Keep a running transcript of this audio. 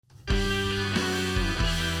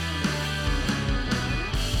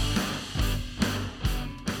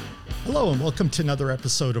Hello and welcome to another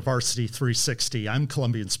episode of Varsity360. I'm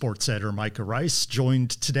Columbian sports editor Micah Rice, joined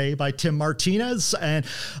today by Tim Martinez, and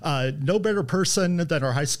no better person than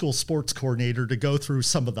our high school sports coordinator to go through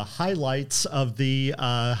some of the highlights of the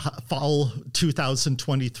fall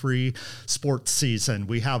 2023 sports season.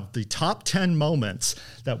 We have the top 10 moments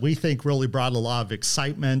that we think really brought a lot of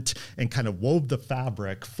excitement and kind of wove the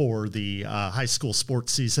fabric for the high school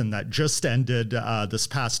sports season that just ended this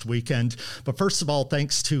past weekend. But first of all,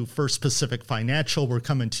 thanks to First Pacific Financial. We're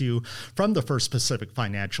coming to you from the First Pacific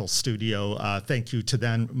Financial studio. Thank you to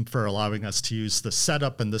them for allowing us to use the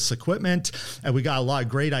setup and this equipment. And we got a lot of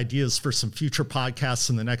great ideas for some future podcasts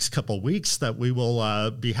in the next couple of weeks that we will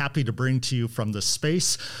be happy to bring to you from this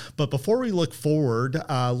space. But before we look forward,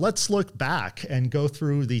 let's look back and go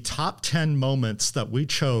through the top 10 moments that we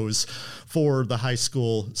chose for the high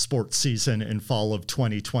school sports season in fall of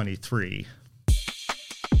 2023.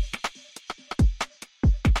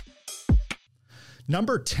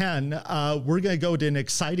 Number 10, we're going to go to an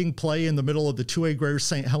exciting play in the middle of the 2A Greater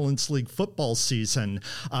St. Helens League football season.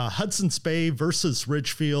 Hudson's Bay versus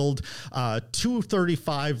Ridgefield,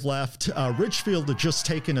 2:35 left. Ridgefield had just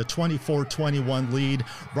taken a 24-21 lead.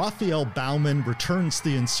 Raphael Bauman returns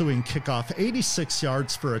the ensuing kickoff 86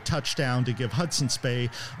 yards for a touchdown to give Hudson's Bay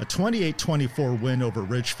a 28-24 win over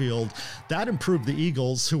Ridgefield. That improved the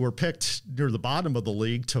Eagles, who were picked near the bottom of the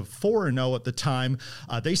league, to 4-0 at the time.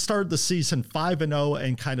 They started the season 5-0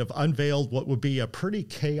 and kind of unveiled what would be a pretty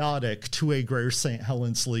chaotic 2A Greater St.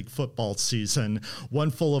 Helens League football season,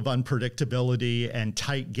 one full of unpredictability and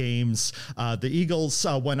tight games. The Eagles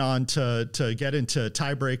went on to get into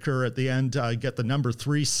tiebreaker at the end, get the number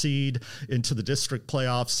 3 seed into the district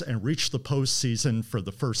playoffs, and reach the postseason for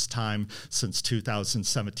the first time since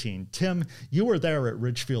 2017. Tim, you were there at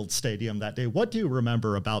Ridgefield Stadium that day. What do you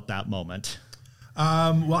remember about that moment?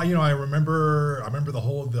 Well, I remember the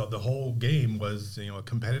whole game was, a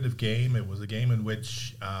competitive game. It was a game in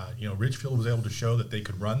which, Ridgefield was able to show that they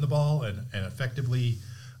could run the ball and effectively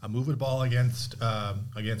move the ball against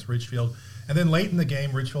Ridgefield. And then late in the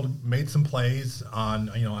game, Ridgefield made some plays on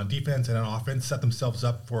defense and on offense, set themselves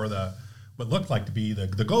up for what looked like to be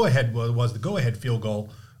the go-ahead was the go-ahead field goal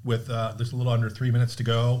with just a little under 3 minutes to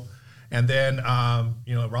go. And then,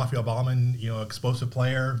 Raphael Bauman, explosive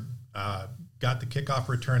player, got the kickoff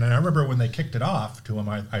return. And I remember when they kicked it off to him,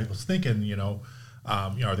 I was thinking,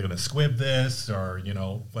 are they going to squib this or,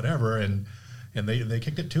 whatever. And they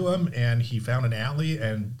kicked it to him, and he found an alley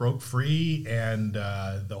and broke free. And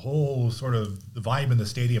the whole sort of the vibe in the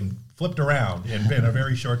stadium flipped around in a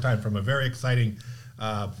very short time, from a very exciting,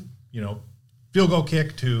 field goal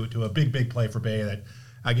kick to a big play for Bay that,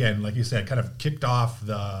 again, like you said, kind of kicked off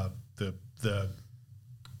the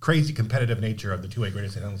crazy competitive nature of the 2A Greater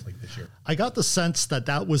St. Helens League this year. I got the sense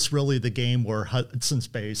that was really the game where Hudson's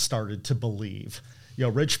Bay started to believe.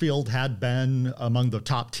 Ridgefield had been among the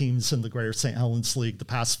top teams in the Greater St. Helens League the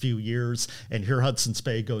past few years, and here Hudson's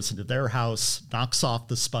Bay goes into their house, knocks off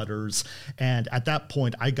the Spudders, and at that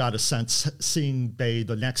point, I got a sense, seeing Bay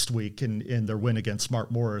the next week in their win against Mark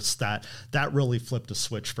Morris, that really flipped a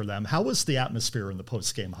switch for them. How was the atmosphere in the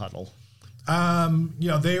post-game huddle?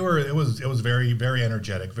 It was very, very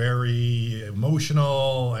energetic, very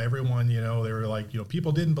emotional. Everyone, they were like,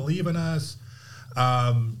 people didn't believe in us.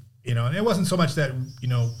 And it wasn't so much that,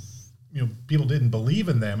 people didn't believe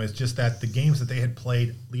in them. It's just that the games that they had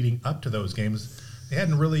played leading up to those games, they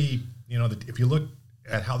hadn't really, if you look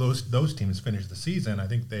at how those teams finished the season, I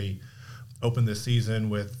think they opened this season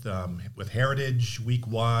with Heritage week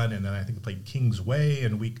 1, and then I think they played Kings Way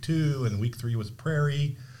in week 2, and week 3 was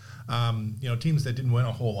Prairie. Teams that didn't win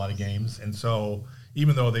a whole lot of games. And so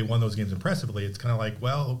even though they won those games impressively, it's kind of like,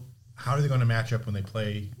 well, how are they going to match up when they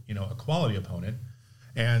play, a quality opponent?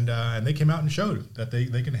 And they came out and showed that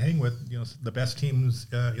they can hang with, the best teams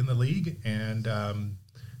in the league. And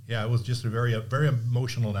it was just a very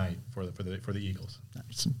emotional night for the Eagles.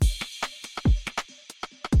 Nice.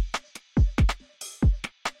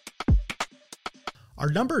 Our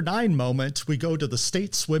number 9 moment, we go to the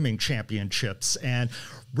state swimming championships, and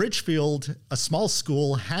Ridgefield, a small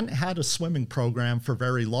school, hadn't had a swimming program for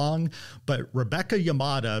very long, but Rebecca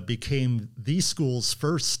Yamada became the school's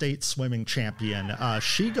first state swimming champion.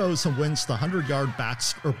 She goes and wins the 100-yard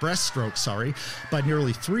breaststroke, by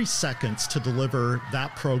nearly 3 seconds to deliver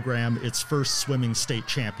that program its first swimming state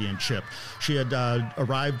championship. She had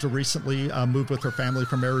arrived recently, moved with her family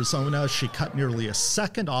from Arizona. She cut nearly a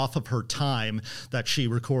second off of her time that she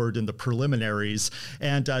recorded in the preliminaries.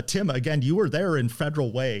 And Tim, again, you were there in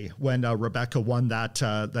Federal Way away when Rebecca won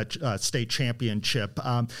that state championship.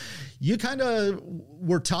 You kind of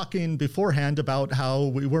were talking beforehand about how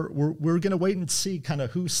we were going to wait and see kind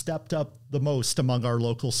of who stepped up the most among our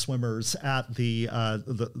local swimmers at the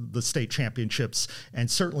state championships, and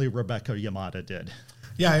certainly Rebecca Yamada did.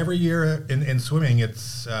 Yeah, every year in swimming,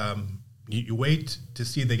 it's you wait to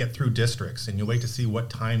see they get through districts, and you wait to see what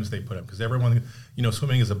times they put up, because everyone,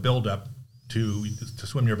 swimming is a build-up to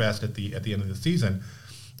swim your best at the end of the season.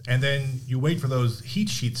 And then you wait for those heat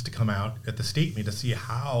sheets to come out at the state meet to see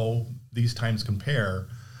how these times compare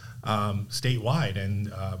statewide.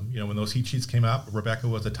 And, when those heat sheets came out, Rebecca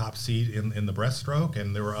was a top seed in the breaststroke,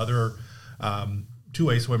 and there were other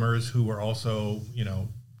two-way swimmers who were also,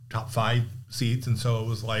 top 5 seeds. And so it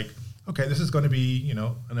was like, okay, this is going to be,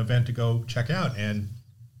 an event to go check out. And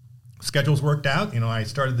schedules worked out. I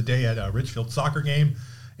started the day at a Ridgefield soccer game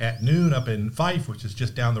at noon up in Fife, which is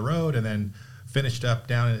just down the road, and then finished up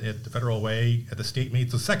down at the Federal Way at the state meet.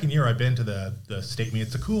 It's the second year I've been to the state meet.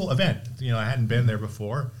 It's a cool event. I hadn't been there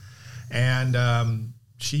before. And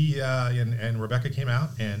she and Rebecca came out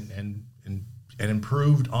and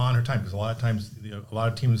improved on her time, because a lot of times, a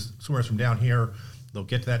lot of teams, swimmers from down here, they'll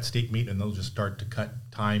get to that state meet and they'll just start to cut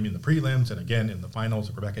time in the prelims. And again, in the finals,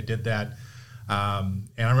 Rebecca did that. And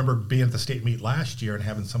I remember being at the state meet last year and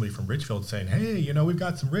having somebody from Ridgefield saying, hey, we've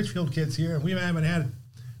got some Ridgefield kids here, and we haven't had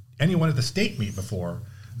anyone at the state meet before.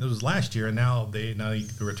 This was last year, and now they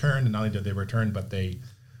returned, and not only did they return, but they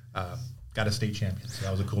got a state champion. So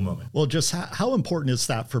that was a cool moment. Well, just how important is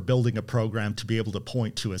that for building a program to be able to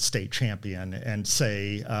point to a state champion and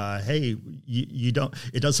say, hey, you don't,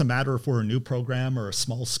 it doesn't matter if we're a new program or a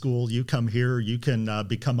small school, you come here, you can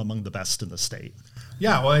become among the best in the state.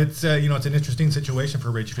 Yeah, well, it's it's an interesting situation for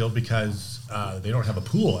Ridgefield, because they don't have a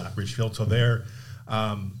pool at Ridgefield. So they're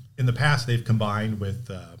in the past they've combined with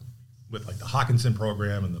like the Hawkinson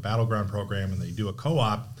program and the Battleground program, and they do a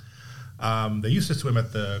co-op. They used to swim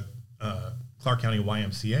at the Clark County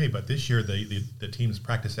YMCA, but this year the teams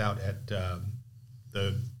practice out at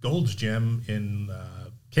the Gold's Gym in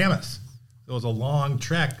Camas. It was a long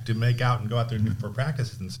trek to make out and go out there for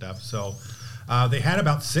practices and stuff. So they had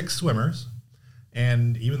about 6 swimmers.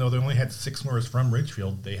 And even though they only had 6 swimmers from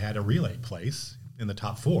Ridgefield, they had a relay place in the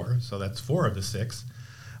top 4. So that's 4 of the 6.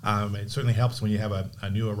 It certainly helps when you have a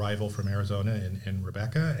new arrival from Arizona and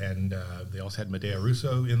Rebecca. And they also had Medea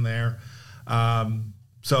Russo in there.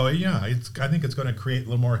 So, yeah, I think it's going to create a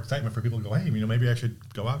little more excitement for people to go, hey, maybe I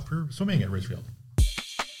should go out for swimming at Ridgefield.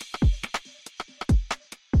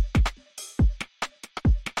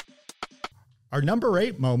 Our number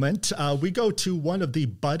 8 moment, we go to one of the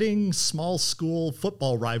budding small school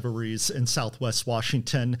football rivalries in Southwest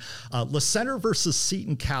Washington, La Center versus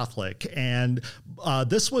Seton Catholic. And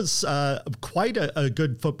this was quite a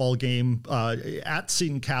good football game at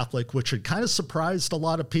Seton Catholic, which had kind of surprised a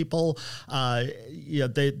lot of people.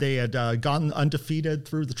 They had gone undefeated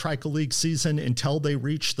through the Tri-Co League season until they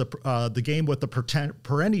reached the game with the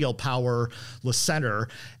perennial power La Center.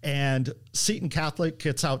 And Seton Catholic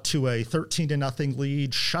gets out to a 13-0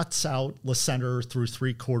 lead, shuts out La Center through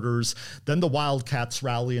 3 quarters. Then the Wildcats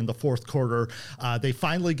rally in the 4th quarter. They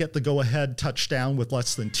finally get the go-ahead touchdown with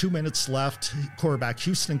less than 2 minutes left. Quarterback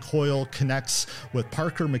Houston Coyle connects with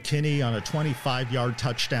Parker McKinney on a 25-yard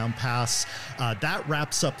touchdown pass. That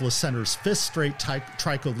wraps up La Center's 5th straight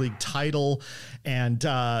Tri-Co League title. And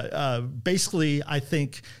basically, I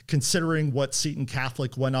think, considering what Seton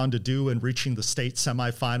Catholic went on to do in reaching the state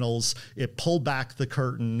semifinals, it pulled back the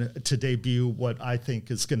curtain to debut what I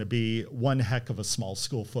think is going to be one heck of a small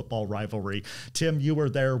school football rivalry. Tim, you were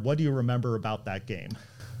there. What do you remember about that game?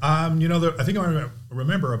 I think I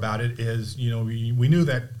remember about it is, we knew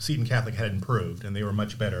that Seton Catholic had improved, and they were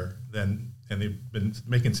much better and they've been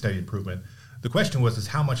making steady improvement. The question was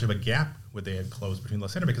how much of a gap would they have closed between La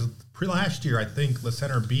Center? Because last year, I think La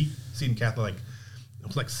Center beat Seton Catholic, it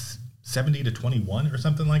was like 70-21 or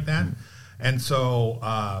something like that. Mm-hmm. And so,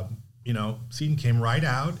 Seton came right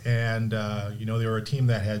out, and, they were a team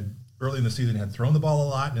that had early in the season had thrown the ball a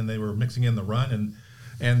lot, and they were mixing in the run,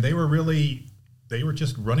 and they were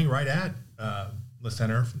just running right at La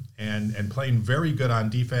Center and playing very good on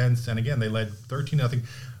defense. And again, they led 13-0.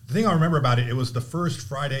 The thing I remember about it, it was the first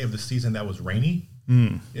Friday of the season that was rainy.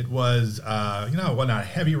 It was, well, not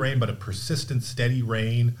heavy rain, but a persistent, steady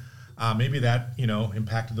rain. Maybe that,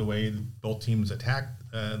 impacted the way both teams attacked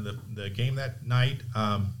the game that night.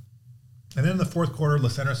 And then in the 4th quarter, La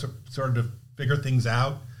Center started to figure things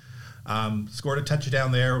out, scored a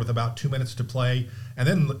touchdown there with about 2 minutes to play. And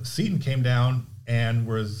then Seton came down and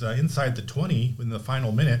was inside the 20 in the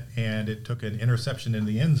final minute, and it took an interception in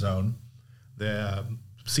the end zone. The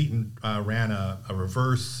Seton ran a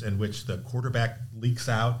reverse in which the quarterback leaks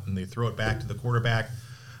out and they throw it back to the quarterback.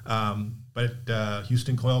 But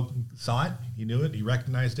Houston Coyle saw it, he knew it, he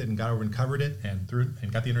recognized it, and got over and covered it and threw it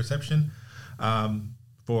and got the interception.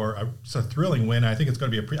 It's a thrilling win. I think it's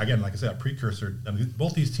going to be again, like I said, a precursor. I mean,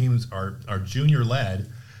 both these teams are junior led,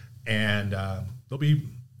 and there'll be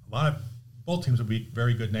both teams will be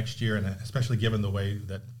very good next year, and especially given the way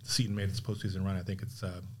that Seton made its postseason run, I think it's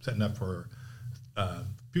setting up for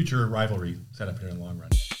future rivalry set up here in the long run.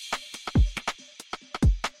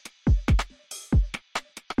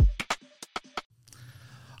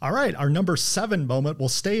 All right, our number 7 moment will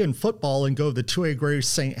stay in football and go to the 2A Greater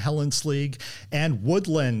St. Helens League and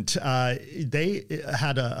Woodland. They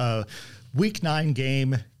had a Week 9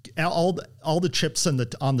 game. All the chips on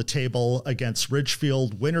the table against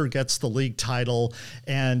Ridgefield. Winner gets the league title,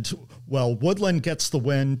 and Woodland gets the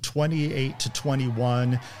win,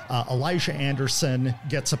 28-21. Elijah Anderson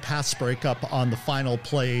gets a pass breakup on the final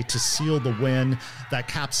play to seal the win. That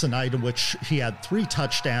caps a night in which he had 3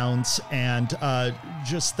 touchdowns, and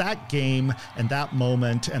just that game and that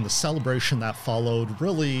moment and the celebration that followed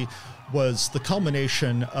really was the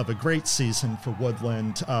culmination of a great season for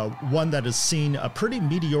Woodland, one that has seen a pretty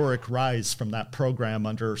meteoric rise from that program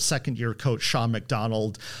under second-year coach Sean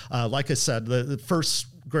McDonald. Like I said, the first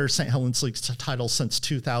Greater St. Helens League title since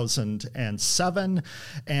 2007.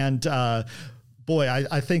 And I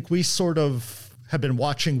think we sort of have been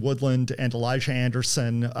watching Woodland and Elijah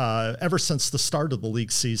Anderson ever since the start of the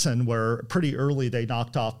league season, where pretty early they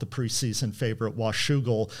knocked off the preseason favorite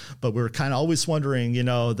Washougal. But we were kind of always wondering,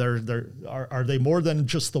 are they more than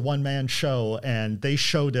just the one-man show? And they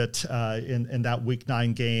showed it in that Week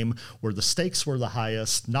 9 game where the stakes were the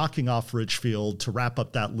highest, knocking off Ridgefield to wrap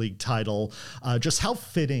up that league title. Just how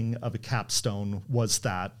fitting of a capstone was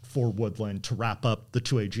that for Woodland to wrap up the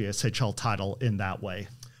 2A GSHL title in that way?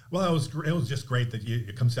 Well, it was just great that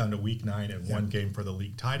it comes down to Week 9 and one game for the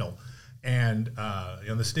league title, and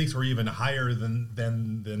the stakes were even higher than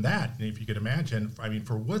that. And if you could imagine, I mean,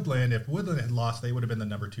 for Woodland, if Woodland had lost, they would have been the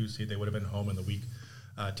number 2 seed. They would have been home in the Week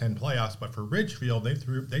 10 playoffs. But for Ridgefield,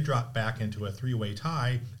 they dropped back into a 3-way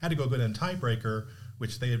tie, had to go good in tiebreaker,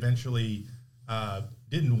 which they eventually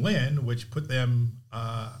didn't win, which put them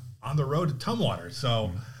on the road to Tumwater.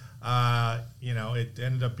 So it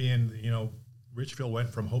ended up being Ridgefield went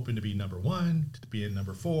from hoping to be number 1 to being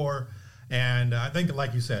number 4, and I think,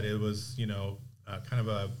 like you said, it was kind of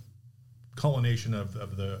a culmination of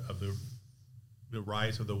the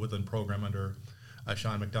rise of the Woodland program under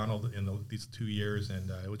Sean McDonald in these 2 years, and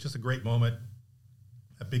it was just a great moment,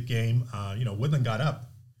 a big game. Woodland got up,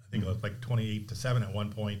 I think it was like 28-7 at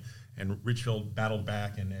one point, and Ridgefield battled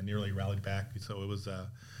back and nearly rallied back. So it was, I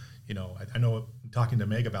know talking to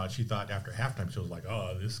Meg about it, she thought after halftime she was like,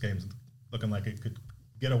 "Oh, this game's looking like it could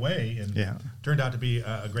get away," and turned out to be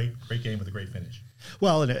a great game with a great finish.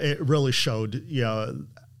 Well, and it really showed,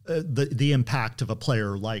 the impact of a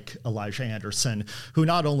player like Elijah Anderson, who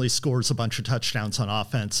not only scores a bunch of touchdowns on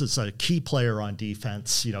offense, is a key player on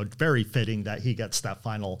defense. Very fitting that he gets that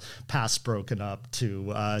final pass broken up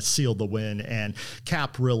to seal the win and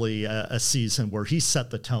cap really a season where he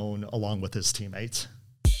set the tone along with his teammates.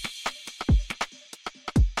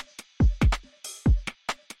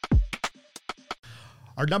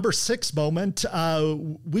 Our number 6 moment,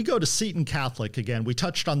 we go to Seton Catholic again. We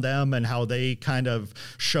touched on them and how they kind of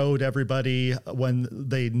showed everybody when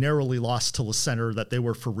they narrowly lost to La Center that they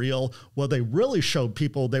were for real. Well, they really showed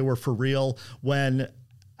people they were for real when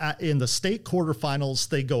in the state quarterfinals,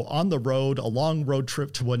 they go on the road, a long road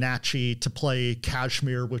trip to Wenatchee to play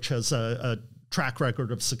Kashmir, which has a track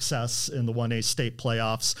record of success in the 1A state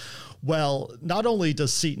playoffs. Well, not only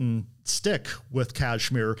does Seton stick with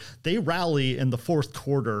Kashmir, they rally in the fourth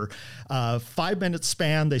quarter. 5-minute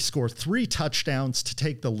span, they score 3 touchdowns to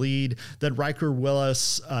take the lead. Then Riker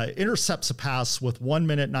Willis intercepts a pass with 1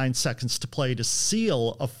 minute 9 seconds to play to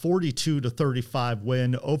seal a 42-35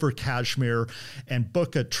 win over Kashmir and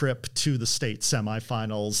book a trip to the state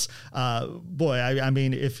semifinals. I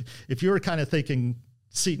mean, if you were kind of thinking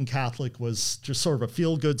Seton Catholic was just sort of a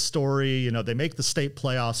feel-good story. They make the state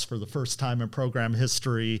playoffs for the first time in program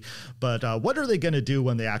history, but what are they going to do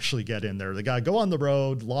when they actually get in there? They got to go on the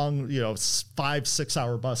road, long, 5-6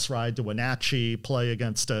 hour bus ride to Wenatchee, play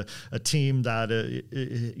against a team that,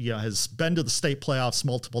 has been to the state playoffs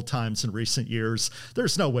multiple times in recent years.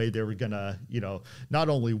 There's no way they were going to, not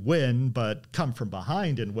only win, but come from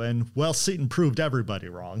behind and win. Well, Seton proved everybody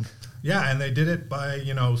wrong. Yeah, and they did it by,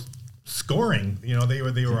 scoring.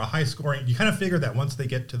 They were a high scoring. You kind of figured that once they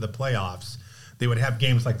get to the playoffs, they would have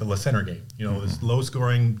games like the La Center game. This low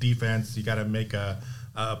scoring defense, you got to make a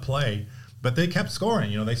play. but they kept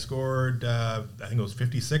scoring. They scored, I think it was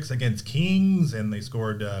 56 against Kings, and they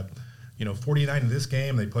scored, 49 in this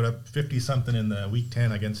game. They put up 50-something in the Week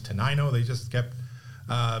 10 against Tenino. They just kept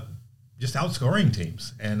just outscoring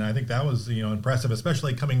teams. And I think that was, impressive,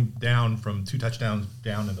 especially coming down from 2 touchdowns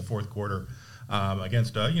down in the fourth quarter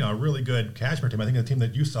against, a really good Kashmir team. I think the team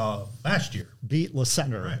that you saw last year. Beat La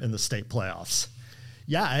Center in the state playoffs.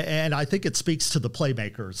 Yeah, and I think it speaks to the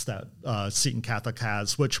playmakers that Seton Catholic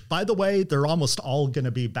has, which, by the way, they're almost all going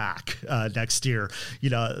to be back next year.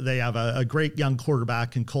 They have a great young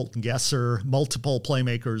quarterback in Colton Gesser, multiple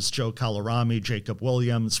playmakers, Joe Kalarami, Jacob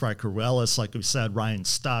Williams, Riker Ellis, like we said, Ryan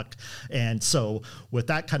Stuck. And so with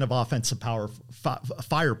that kind of offensive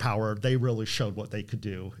firepower, they really showed what they could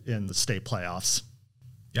do in the state playoffs.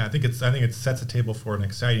 Yeah, I think it sets the table for an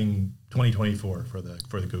exciting 2024 for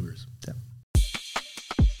the Cougars. Yeah.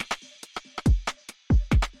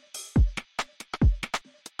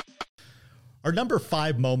 Our number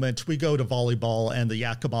 5 moment, we go to volleyball and the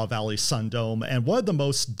Yakima Valley Sun Dome, and one of the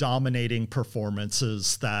most dominating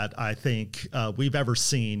performances that I think we've ever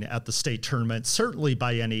seen at the state tournament, certainly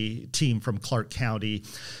by any team from Clark County.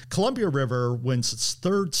 Columbia River wins its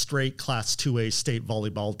 3rd straight Class 2A state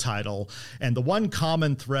volleyball title, and the one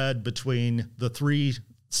common thread between the 3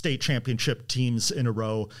 state championship teams in a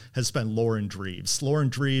row has been Lauren Dreves. Lauren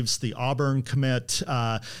Dreves, the Auburn commit,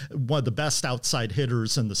 one of the best outside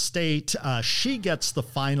hitters in the state. She gets the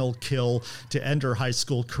final kill to end her high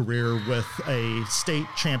school career with a state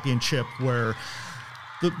championship where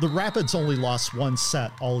the Rapids only lost 1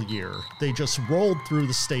 set all year. They just rolled through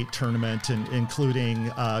the state tournament, including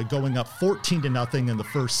going up 14-0 in the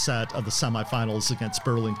first set of the semifinals against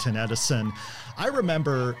Burlington Edison. I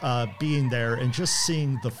remember being there and just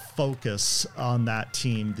seeing the focus on that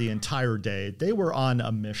team the entire day. They were on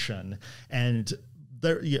a mission, and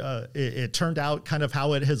it turned out kind of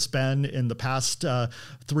how it has been in the past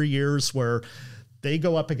 3 years, where they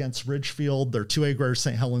go up against Ridgefield, their 2A Greater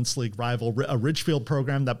St. Helens League rival, a Ridgefield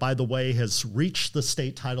program that, by the way, has reached the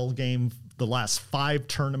state title game the last 5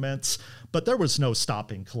 tournaments, but there was no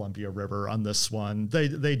stopping Columbia River on this one.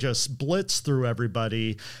 They just blitzed through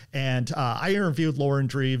everybody. And I interviewed Lauren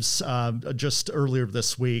Dreves just earlier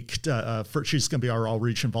this week. She's going to be our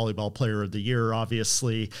All-Region Volleyball Player of the Year,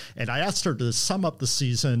 obviously. And I asked her to sum up the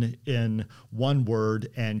season in one word,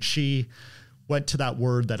 and she went to that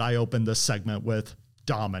word that I opened this segment with,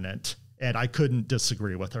 dominant. And I couldn't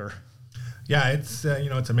disagree with her. Yeah, it's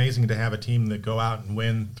it's amazing to have a team that go out and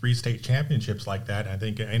win 3 state championships like that. I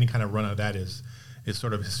think any kind of run of that is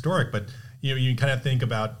sort of historic. But you kind of think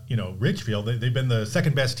about Ridgefield. They've been the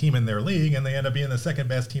second best team in their league, and they end up being the second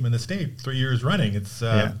best team in the state 3 years running. It's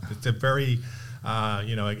a very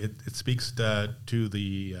it speaks to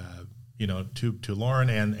the to Lauren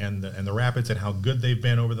and the Rapids and how good they've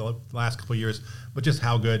been over the last couple of years, but just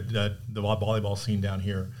how good the volleyball scene down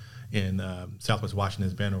here in Southwest Washington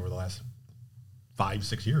has been over the last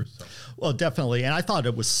 5-6 years. So. Well, definitely. And I thought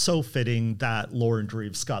it was so fitting that Lauren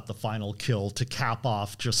Dreves got the final kill to cap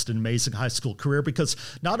off just an amazing high school career, because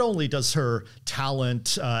not only does her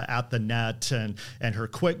talent at the net and her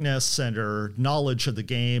quickness and her knowledge of the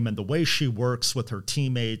game and the way she works with her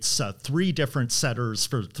teammates, 3 different setters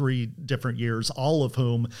for 3 different years, all of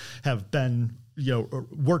whom have been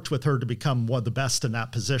worked with her to become one of the best in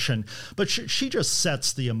that position. But she just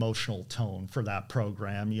sets the emotional tone for that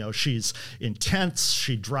program. She's intense.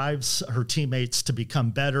 She drives her teammates to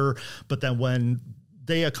become better. But then when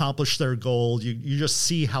they accomplish their goal, you just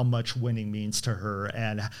see how much winning means to her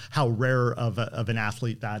and how rare of an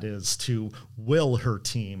athlete that is to will her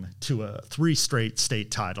team to 3 straight state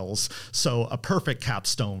titles. So a perfect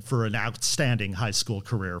capstone for an outstanding high school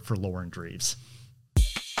career for Lauren Dreves.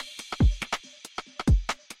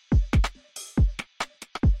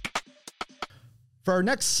 For our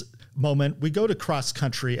next moment, we go to cross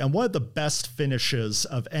country, and one of the best finishes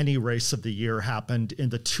of any race of the year happened in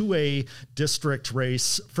the 2A district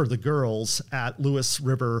race for the girls at Lewis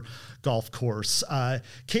River Golf Course.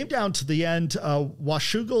 Came down to the end.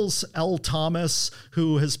 Washougal's L. Thomas,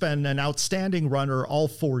 who has been an outstanding runner all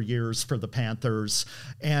 4 years for the Panthers,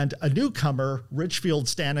 and a newcomer,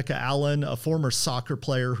 Ridgefield's Danica Allen, a former soccer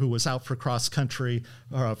player who was out for cross country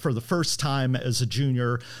for the first time as a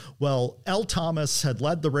junior. Well, L. Thomas had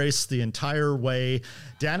led the race the entire way.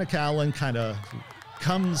 Danica Allen kind of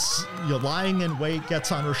comes lying in wait,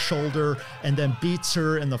 gets on her shoulder, and then beats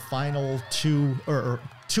her in the final 2 or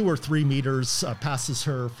 3 meters, passes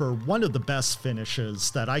her for one of the best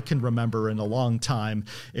finishes that I can remember in a long time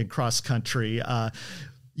in cross country.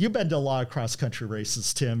 You've been to a lot of cross-country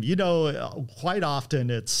races, Tim. Quite often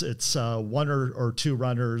it's one or two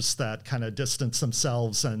runners that kind of distance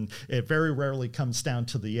themselves, and it very rarely comes down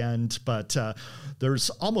to the end. But there's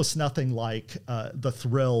almost nothing like the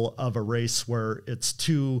thrill of a race where it's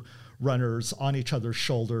two runners on each other's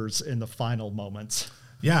shoulders in the final moments.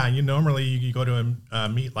 Yeah, normally you go to a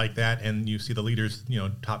meet like that and you see the leaders,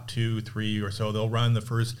 top 2, 3 or so, they'll run the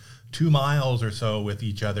first 2 miles or so with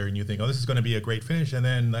each other, and you think, oh, this is going to be a great finish. And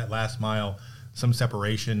then that last mile, some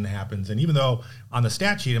separation happens. And even though on the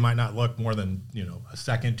stat sheet, it might not look more than, a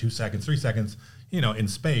second, 2 seconds, 3 seconds, in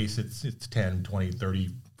space, it's 10, 20,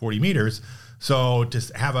 30, 40 meters. So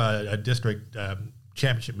to have a district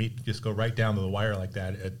championship meet just go right down to the wire like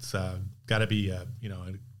that, it's got to be,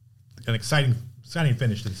 an exciting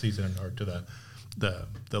finish to the season, or to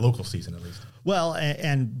the local season at least. Well,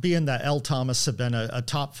 and being that L. Thomas had been a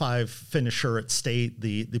top 5 finisher at state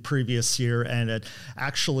the previous year, and had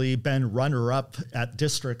actually been runner-up at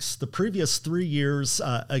districts the previous 3 years.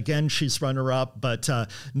 Again, she's runner-up, but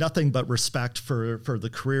nothing but respect for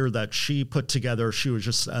the career that she put together. She was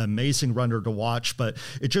just an amazing runner to watch, but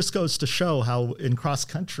it just goes to show how in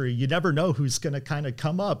cross-country, you never know who's going to kind of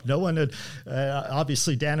come up. No one had,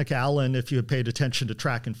 obviously, Danica Allen, if you had paid attention to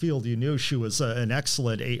track and field, you knew she was an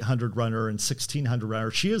excellent 800 runner and 1600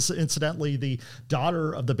 runner. She is incidentally the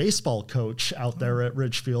daughter of the baseball coach out there at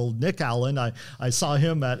Ridgefield, Nick Allen. I saw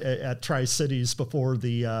him at Tri-Cities before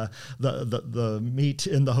the meet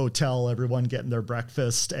in the hotel, everyone getting their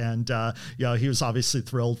breakfast. And, he was obviously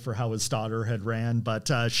thrilled for how his daughter had ran,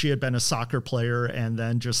 but she had been a soccer player and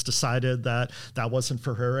then just decided that wasn't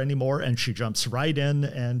for her anymore. And she jumps right in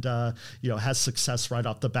and, has success right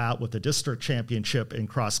off the bat with the district championship in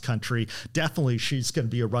cross country. Definitely she's going to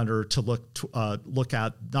be a runner to look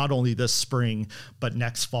at not only this spring, but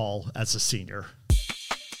next fall as a senior.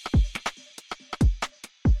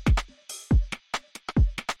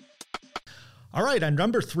 All right, our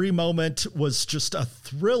number 3 moment was just a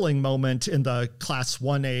thrilling moment in the Class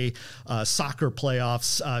 1A soccer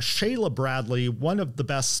playoffs. Shayla Bradley, one of the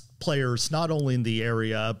best players, not only in the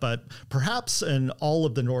area, but perhaps in all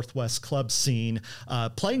of the Northwest club scene,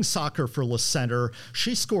 playing soccer for La Center.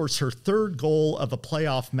 She scores her 3rd goal of a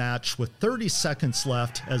playoff match with 30 seconds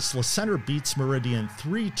left as La Center beats Meridian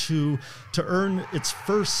 3-2 to earn its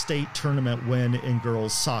first state tournament win in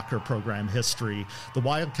girls soccer program history. The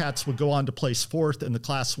Wildcats would go on to place 4th in the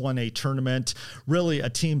Class 1A tournament. Really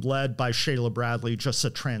a team led by Shayla Bradley, just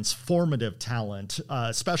a transformative talent,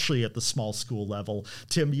 especially at the small school level.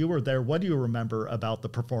 Tim, you were there. What do you remember about the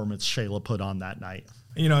performance Shayla put on that night?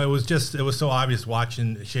 It was so obvious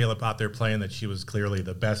watching Shayla out there playing that she was clearly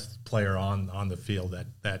the best player on the field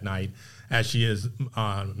that night, as she is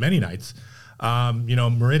on many nights.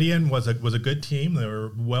 Meridian was a good team. They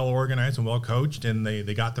were well organized and well coached, and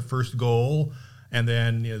they got the first goal. And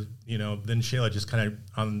then, then Shayla just kind of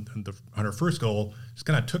on her first goal just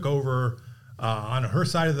kind of took over on her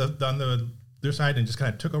side of their side, and just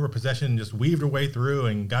kind of took over possession and just weaved her way through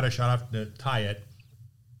and got a shot off to tie it.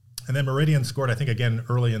 And then Meridian scored, I think, again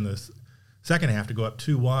early in the second half to go up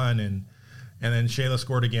 2-1. And then Shayla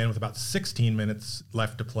scored again with about 16 minutes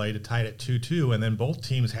left to play to tie it at 2-2. And then both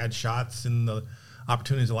teams had shots in the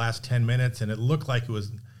opportunities the last 10 minutes. And it looked like it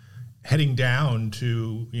was heading down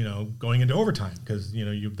to, going into overtime because,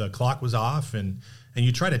 the clock was off and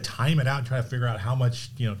you try to time it out and try to figure out how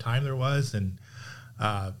much, time there was. And,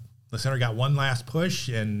 the center got one last push,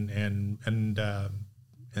 and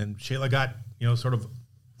Shayla got sort of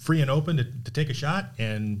free and open to take a shot,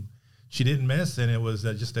 and she didn't miss, and it was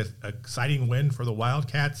just an exciting win for the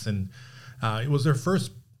Wildcats, and it was their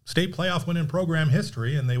first state playoff win in program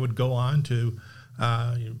history, and they would go on to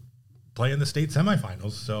play in the state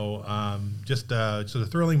semifinals. So just a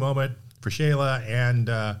thrilling moment for Shayla, and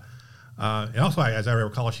also, as I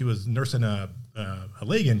recall, she was nursing a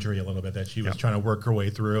leg injury a little bit that she was trying to work her way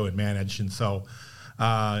through and manage. And so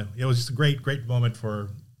it was just a great moment for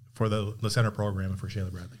the Center program and for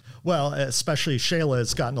Shayla Bradley. Well, especially Shayla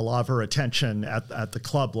has gotten a lot of her attention at the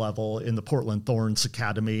club level in the Portland Thorns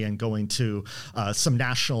Academy and going to some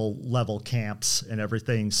national level camps and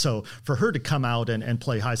everything. So for her to come out and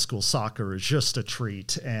play high school soccer is just a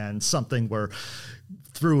treat, and something where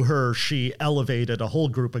through her, she elevated a whole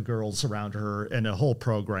group of girls around her and a whole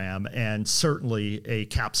program, and certainly a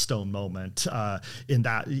capstone moment in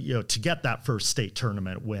that, to get that first state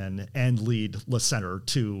tournament win and lead La Center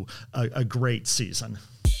to a great season.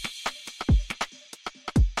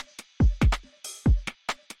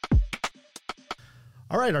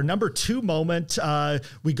 All right, our number 2 moment,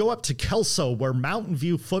 we go up to Kelso, where Mountain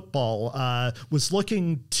View football was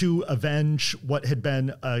looking to avenge what had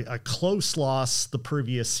been a close loss the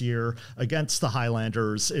previous year against the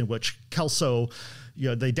Highlanders, in which Kelso,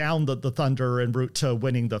 they downed the Thunder en route to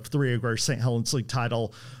winning the 3A Greater St. Helens League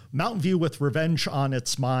title. Mountain View, with revenge on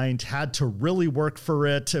its mind, had to really work for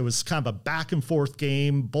it. It was kind of a back and forth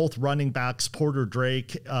game. Both running backs, Porter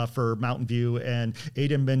Drake for Mountain View and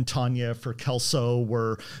Aiden Montagna for Kelso,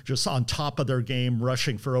 were just on top of their game,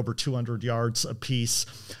 rushing for over 200 yards apiece.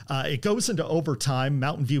 It goes into overtime.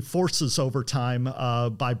 Mountain View forces overtime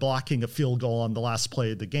by blocking a field goal on the last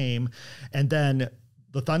play of the game. And then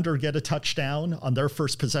the Thunder get a touchdown on their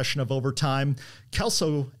first possession of overtime.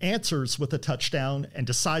 Kelso answers with a touchdown and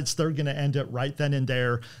decides they're going to end it right then and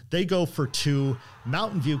there. They go for 2.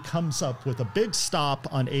 Mountain View comes up with a big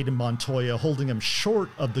stop on Aiden Montoya, holding him short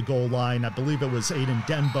of the goal line. I believe it was Aiden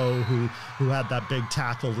Denbo who had that big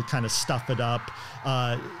tackle to kind of stuff it up.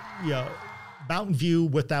 Mountain View,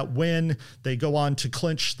 with that win, they go on to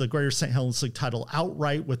clinch the Greater St. Helens League title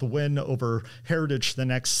outright with a win over Heritage the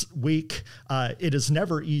next week. It is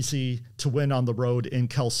never easy to win on the road in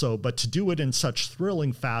Kelso, but to do it in such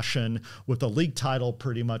thrilling fashion with the league title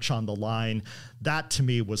pretty much on the line, that to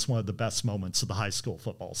me was one of the best moments of the high school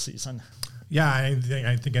football season. Yeah,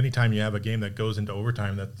 I think anytime you have a game that goes into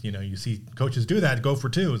overtime, that you see coaches do that, go for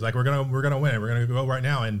 2. It's like we're gonna win it. We're gonna go right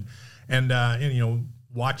now, and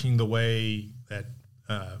watching the way that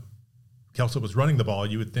Kelso was running the ball,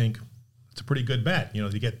 you would think it's a pretty good bet,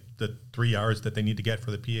 to get the 3 yards that they need to get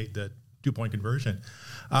for the 2-point conversion.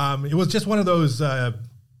 It was just one of those, I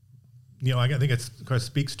think it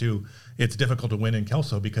speaks to it's difficult to win in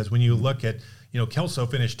Kelso, because when you look at, Kelso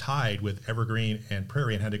finished tied with Evergreen and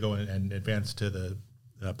Prairie and had to go in and advance to the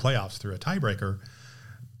playoffs through a tiebreaker.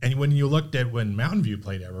 And when you looked at when Mountain View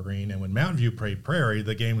played Evergreen and when Mountain View played Prairie,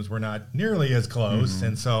 the games were not nearly as close. Mm-hmm.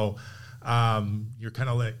 And so you're kind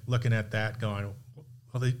of looking at that going,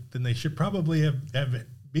 well, then they should probably have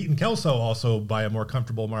beaten Kelso also by a more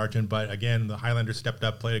comfortable margin. But again, the Highlanders stepped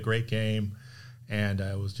up, played a great game. And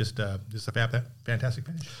it was just a fantastic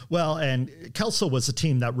finish. Well, and Kelso was a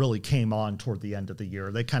team that really came on toward the end of the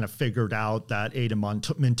year. They kind of figured out that Aiden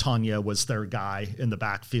Montagna was their guy in the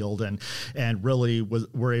backfield, and really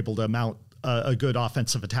were able to mount a good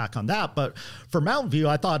offensive attack on that. But for Mountain View,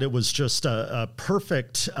 I thought it was just a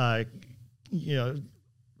perfect,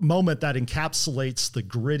 moment that encapsulates the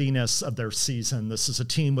grittiness of their season. This is a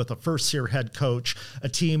team with a first-year head coach, a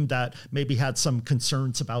team that maybe had some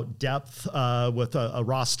concerns about depth with a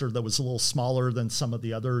roster that was a little smaller than some of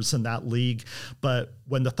the others in that league. But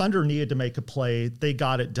when the Thunder needed to make a play, they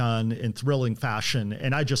got it done in thrilling fashion.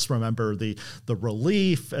 And I just remember the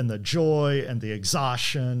relief and the joy and the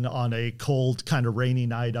exhaustion on a cold, kind of rainy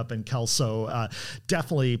night up in Kelso.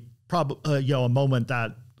 Definitely a moment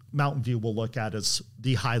that Mountain View will look at as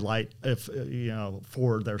the highlight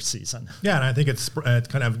for their season. Yeah, and I think it's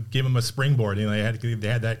kind of gave them a springboard. They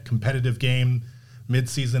had that competitive game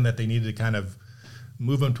mid-season that they needed to kind of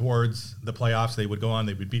move them towards the playoffs. They would go on.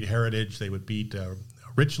 They would beat Heritage. They would beat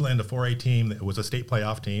Richland, a 4A team that was a state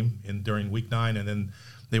playoff team during Week 9, and then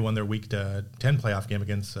they won their Week 10 playoff game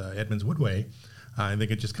against Edmonds Woodway. I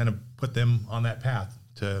think it just kind of put them on that path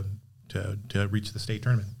to reach the state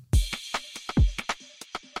tournament.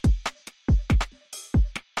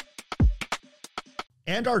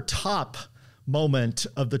 And our top moment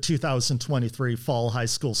of the 2023 fall high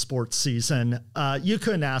school sports season, you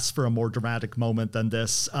couldn't ask for a more dramatic moment than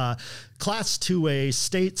this. Class 2A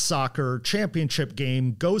state soccer championship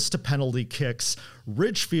game goes to penalty kicks.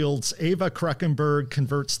 Ridgefield's Ava Kruckenberg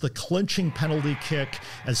converts the clinching penalty kick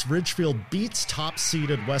as Ridgefield beats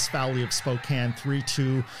top-seeded West Valley of Spokane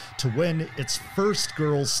 3-2 to win its first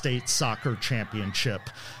girls state soccer championship.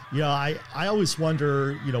 I always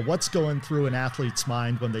wonder, what's going through an athlete's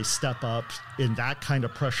mind when they step up in that kind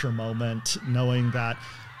of pressure moment, knowing that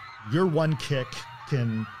your one kick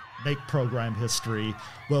can make program history.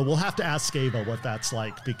 Well, we'll have to ask Ava what that's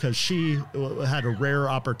like, because she had a rare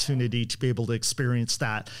opportunity to be able to experience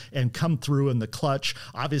that and come through in the clutch.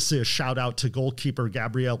 Obviously, a shout out to goalkeeper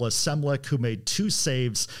Gabriella Semlik, who made 2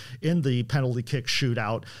 saves in the penalty kick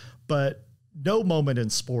shootout. But no moment in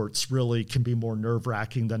sports really can be more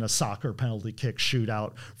nerve-wracking than a soccer penalty kick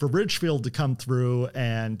shootout. For Ridgefield to come through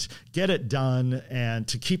and get it done and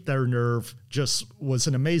to keep their nerve just was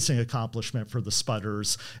an amazing accomplishment for the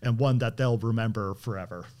Spudders, and one that they'll remember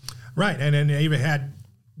forever. Right, and then Ava had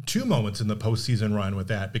 2 moments in the postseason run with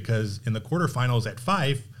that, because in the quarterfinals at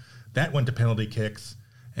 5, that went to penalty kicks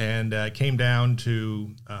and came down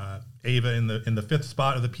to Ava in the 5th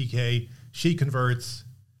spot of the PK. She converts,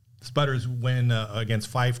 Spudders win against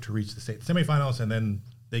Fife to reach the state semifinals, and then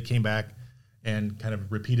they came back and kind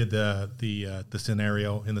of repeated the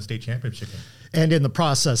scenario in the state championship game. And in the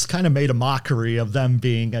process, kind of made a mockery of them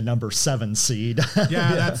being a number 7 seed.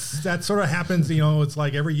 Yeah, that sort of happens. It's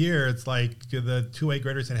like every year. It's like the 2A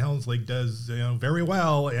Greater St. Helens League does very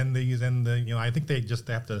well, and I think they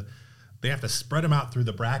have to spread them out through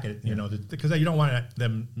the bracket. Because you don't want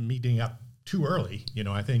them meeting up too early.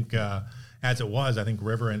 I think as it was, I think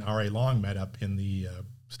River and RA Long met up in the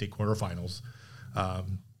state quarterfinals.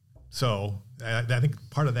 So I think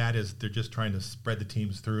part of that is they're just trying to spread the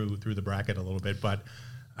teams through the bracket a little bit. But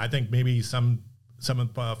I think maybe some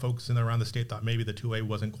folks in and around the state thought maybe the 2A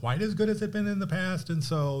wasn't quite as good as it's been in the past, and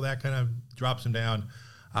so that kind of drops them down.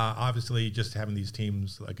 Obviously, just having these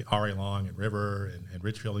teams like RA Long and River and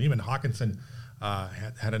Richfield, and even Hawkinson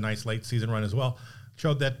had a nice late season run as well,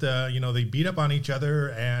 showed that they beat up on each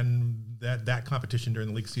other, and that competition during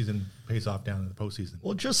the league season pays off down in the postseason.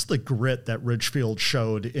 Well, just the grit that Ridgefield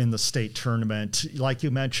showed in the state tournament, like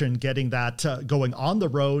you mentioned, getting that going on the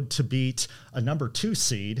road to beat a number 2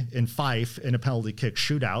 seed in Fife in a penalty kick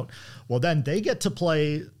shootout. Well, then they get to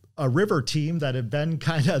play a River team that had been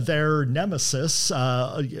kind of their nemesis,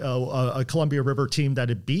 a Columbia River team that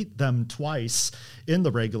had beat them twice in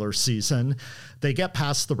the regular season. They get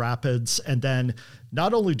past the Rapids, and then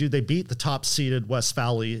not only do they beat the top-seeded West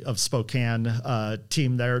Valley of Spokane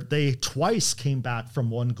team there, they twice came back from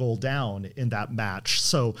 1 goal down in that match.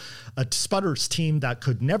 So a Spudders team that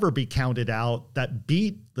could never be counted out, that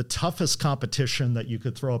beat the toughest competition that you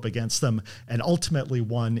could throw up against them, and ultimately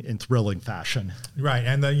won in thrilling fashion. Right,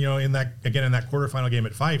 and then in that quarterfinal game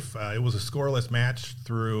at Fife, it was a scoreless match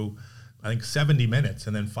through I think 70 minutes,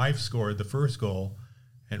 and then Fife scored the first goal.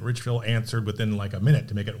 And Ridgefield answered within like a minute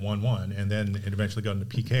to make it 1-1, and then it eventually got into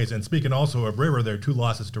PKs. And speaking also of River, there are 2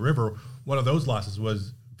 losses to River. One of those losses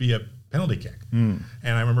was via penalty kick. And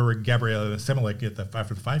I remember Gabriella Semilik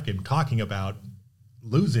after the Fife game talking about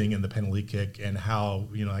losing in the penalty kick and how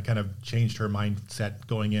I kind of changed her mindset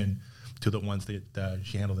going in to the ones that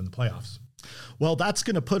she handled in the playoffs. Well, that's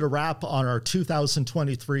going to put a wrap on our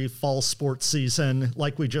 2023 fall sports season.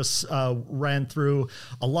 Like we just ran through,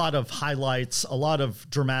 a lot of highlights, a lot of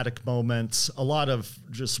dramatic moments, a lot of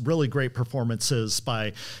just really great performances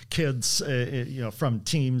by kids, from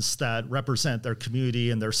teams that represent their community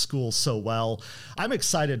and their school so well. I'm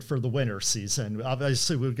excited for the winter season.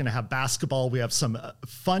 Obviously, we're going to have basketball. We have some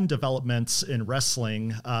fun developments in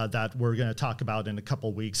wrestling that we're going to talk about in a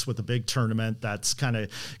couple weeks with a big tournament that's kind of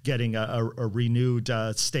getting a renewed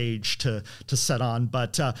stage to set on.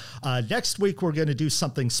 But next week, we're going to do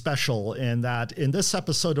something special in that in this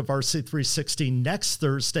episode of Varsity360, next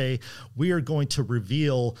Thursday, we are going to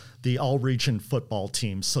reveal the all-region football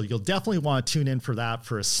team. So you'll definitely want to tune in for that,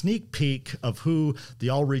 for a sneak peek of who the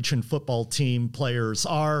all-region football team players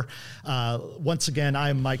are. Once again,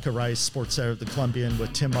 I'm Micah Rice, sports editor at the Columbian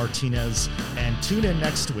with Tim Martinez, and tune in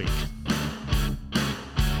next week.